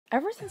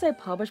Ever since I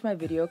published my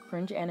video,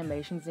 Cringe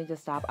Animations Need to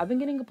Stop, I've been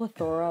getting a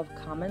plethora of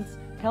comments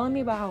telling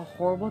me about how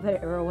horrible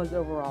that era was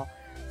overall.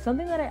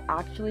 Something that I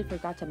actually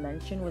forgot to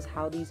mention was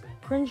how these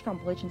cringe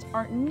compilations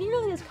aren't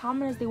nearly as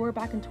common as they were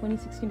back in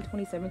 2016 to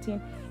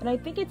 2017, and I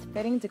think it's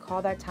fitting to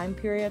call that time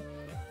period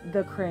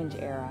the cringe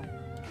era.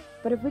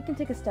 But if we can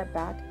take a step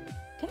back,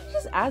 can I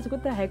just ask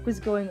what the heck was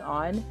going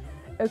on?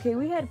 Okay,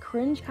 we had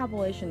cringe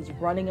compilations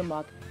running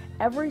amok.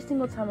 Every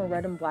single time a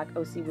red and black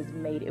OC was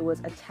made, it was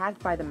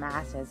attacked by the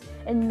masses,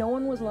 and no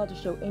one was allowed to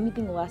show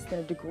anything less than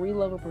a degree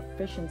level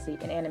proficiency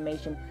in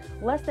animation,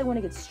 lest they want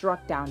to get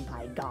struck down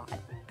by God.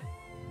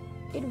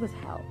 It was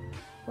hell.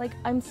 Like,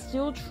 I'm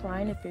still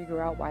trying to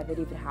figure out why that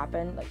even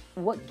happened, like,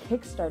 what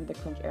kickstarted the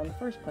cringe era in the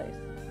first place.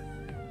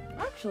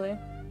 Actually,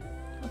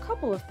 a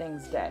couple of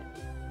things did.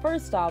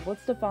 First off,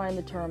 let's define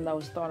the term that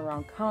was thrown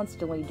around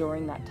constantly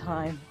during that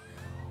time.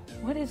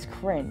 What is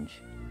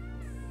cringe?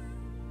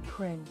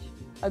 Cringe.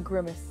 A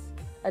grimace.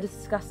 A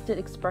disgusted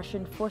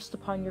expression forced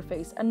upon your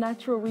face. A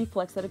natural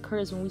reflex that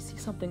occurs when we see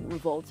something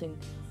revolting.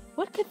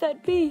 What could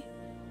that be?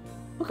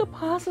 What could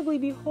possibly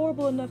be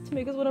horrible enough to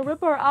make us want to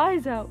rip our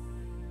eyes out?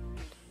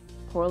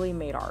 Poorly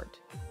made art.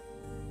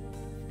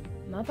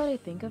 Now that I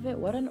think of it,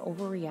 what an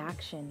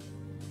overreaction.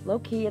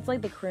 Low-key, it's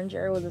like the cringe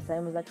era was the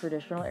same as that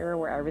traditional era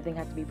where everything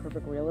had to be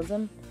perfect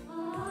realism.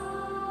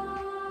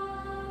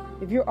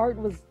 If your art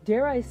was,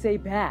 dare I say,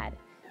 bad,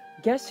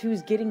 guess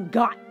who's getting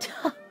got?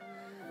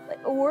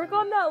 Like, work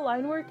on that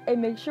line work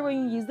and make sure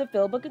when you use the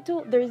fill bucket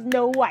tool, there's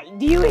no white.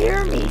 Do you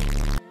hear me?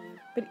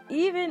 But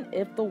even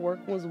if the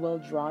work was well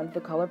drawn, if the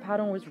color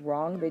pattern was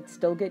wrong, they'd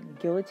still get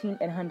guillotined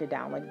and hunted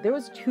down. Like, there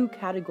was two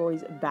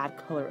categories of bad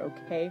color,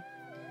 okay?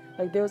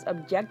 Like, there was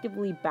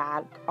objectively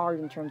bad art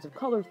in terms of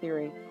color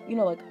theory. You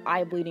know, like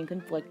eye bleeding,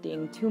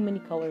 conflicting, too many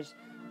colors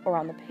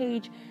around the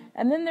page.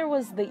 And then there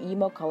was the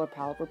emo color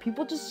palette, where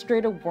people just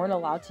straight up weren't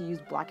allowed to use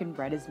black and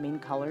red as main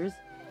colors.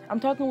 I'm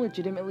talking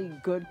legitimately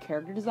good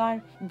character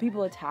design, and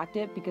people attacked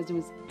it because it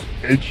was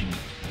edgy.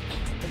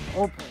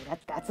 Oh boy,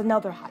 that's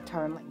another hot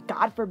term. Like,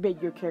 God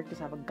forbid your characters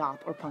have a goth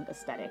or punk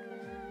aesthetic.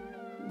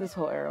 This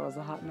whole era was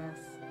a hot mess.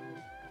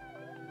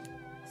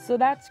 So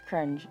that's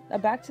cringe. Now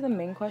back to the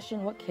main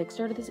question, what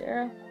kickstarted this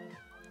era?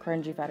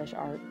 Cringy fetish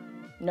art.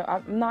 No,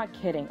 I'm not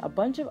kidding. A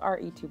bunch of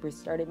art YouTubers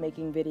started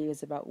making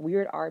videos about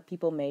weird art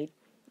people made,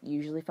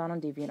 usually found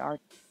on DeviantArt.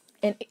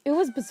 And it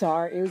was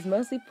bizarre. It was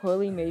mostly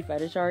poorly made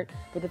fetish art,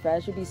 but the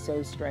fetish would be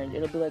so strange.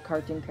 It'll be like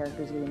cartoon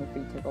characters getting their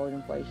feet tickled,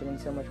 inflation, and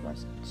so much more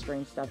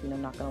strange stuff, you know,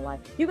 I'm not gonna lie.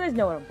 You guys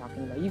know what I'm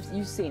talking about.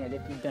 You've seen it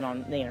if you've been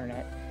on the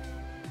internet.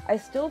 I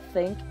still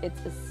think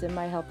it's a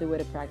semi-healthy way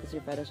to practice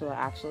your fetish without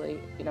actually,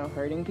 you know,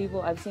 hurting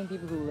people. I've seen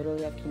people who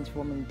literally have kinks for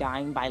women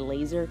dying by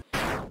laser.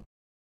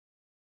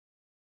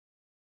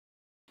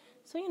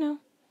 So, you know.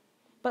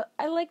 But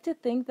I like to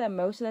think that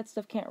most of that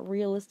stuff can't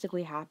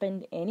realistically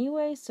happen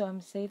anyway, so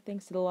I'm safe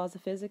thanks to the laws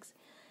of physics.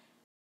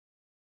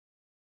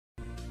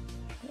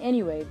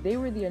 Anyway, they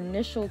were the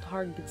initial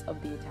targets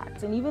of the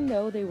attacks, and even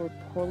though they were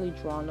poorly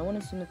drawn, no one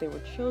assumed that they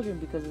were children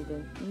because of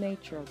the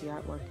nature of the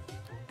artwork.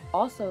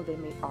 Also, they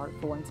made art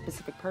for one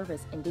specific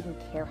purpose and didn't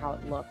care how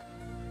it looked.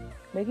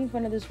 Making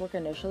fun of this work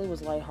initially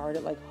was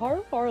lighthearted, like,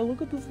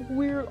 look at this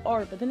weird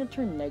art, but then it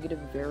turned negative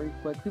very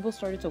quick. People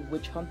started to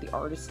witch hunt the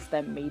artists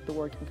that made the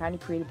work and kind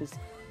of created this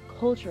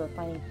culture of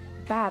finding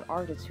bad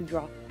artists who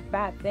draw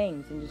bad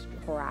things and just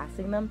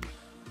harassing them.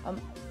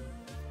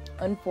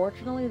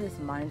 Unfortunately, this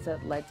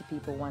mindset led to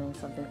people wanting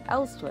something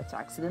else to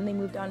attack, so then they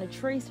moved on to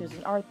tracers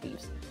and art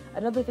thieves,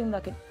 another thing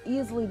that could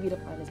easily be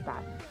defined as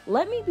bad.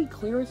 Let me be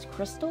clear as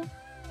crystal.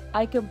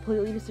 I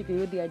completely disagree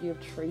with the idea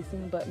of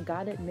tracing, but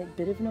gotta admit,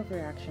 bit of an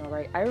overreaction,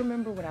 alright? I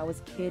remember when I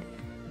was a kid,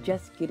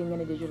 just getting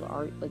into digital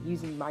art, like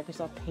using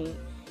Microsoft Paint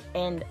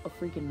and a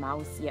freaking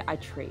mouse. Yeah, I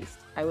traced.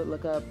 I would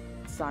look up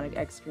Sonic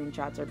X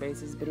screenshots or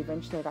bases, but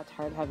eventually I got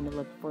tired of having to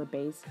look for a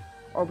base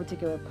or a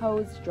particular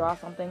pose to draw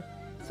something,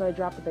 so I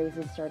dropped the bases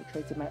and started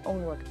tracing my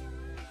own work.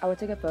 I would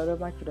take a photo of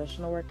my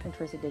traditional work and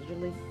trace it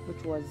digitally,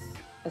 which was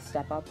a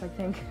step up, I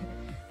think.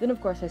 Then of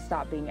course I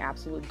stopped being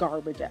absolute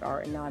garbage at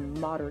art, and now I'm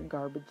moderate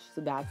garbage, so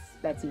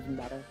that's even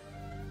better.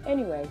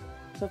 Anyway,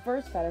 so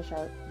first fetish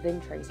art, then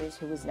tracers.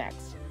 Who was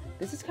next?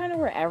 This is kind of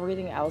where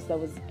everything else that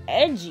was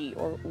edgy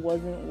or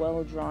wasn't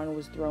well drawn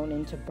was thrown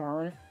in to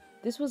burn.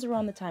 This was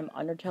around the time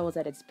Undertale was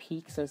at its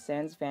peak, so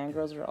Sans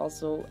fangirls were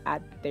also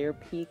at their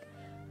peak.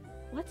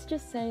 Let's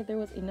just say there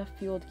was enough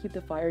fuel to keep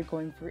the fire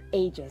going for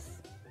ages.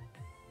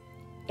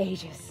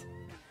 Ages.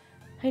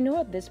 I know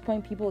at this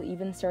point people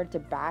even started to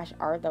bash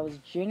art that was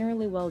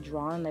generally well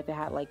drawn, like they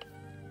had like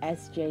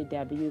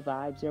SJW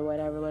vibes or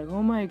whatever, like,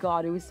 oh my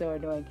god, it was so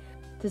annoying.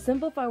 To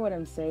simplify what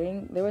I'm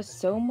saying, there was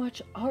so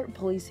much art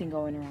policing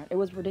going around, it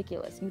was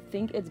ridiculous. You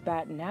think it's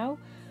bad now?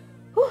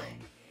 Whew,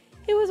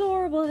 it was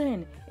horrible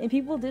then. And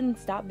people didn't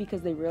stop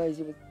because they realized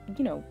it was,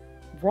 you know,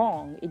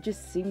 wrong. It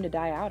just seemed to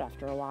die out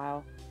after a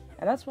while.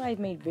 And that's why I've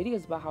made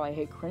videos about how I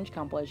hate cringe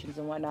compilations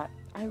and whatnot.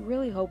 I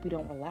really hope we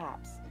don't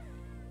relapse.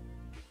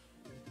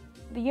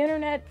 The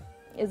internet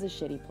is a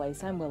shitty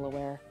place, I'm well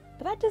aware.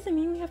 But that doesn't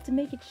mean we have to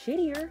make it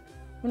shittier.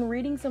 When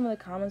reading some of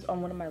the comments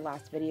on one of my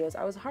last videos,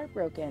 I was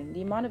heartbroken.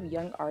 The amount of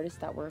young artists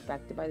that were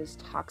affected by this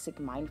toxic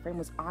mind frame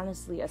was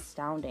honestly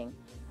astounding.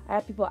 I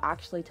had people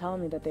actually telling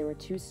me that they were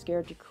too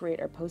scared to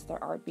create or post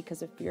their art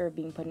because of fear of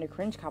being put into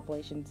cringe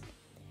compilations.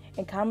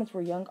 And comments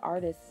where young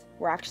artists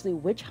were actually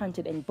witch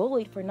hunted and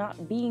bullied for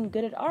not being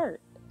good at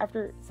art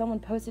after someone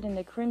posted in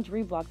a cringe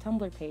reblog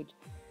Tumblr page.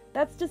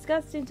 That's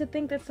disgusting to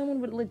think that someone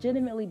would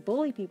legitimately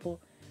bully people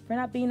for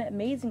not being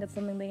amazing at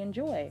something they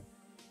enjoy.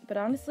 But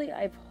honestly,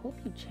 I hope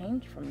you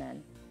changed from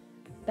then.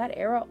 That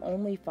era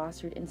only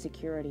fostered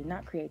insecurity,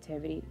 not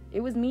creativity. It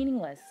was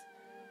meaningless.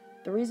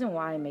 The reason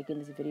why I'm making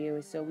this video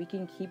is so we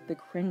can keep the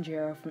cringe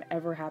era from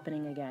ever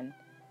happening again.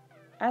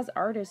 As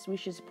artists, we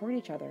should support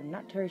each other,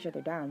 not tear each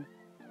other down.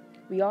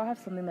 We all have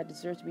something that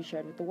deserves to be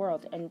shared with the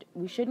world, and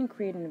we shouldn't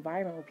create an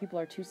environment where people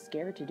are too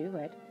scared to do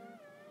it.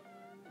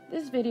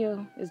 This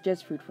video is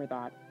just food for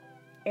thought.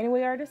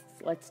 Anyway,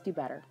 artists, let's do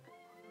better.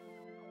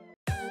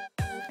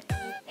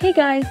 Hey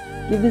guys,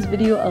 give this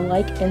video a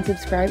like and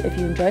subscribe if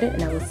you enjoyed it,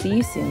 and I will see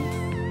you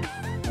soon.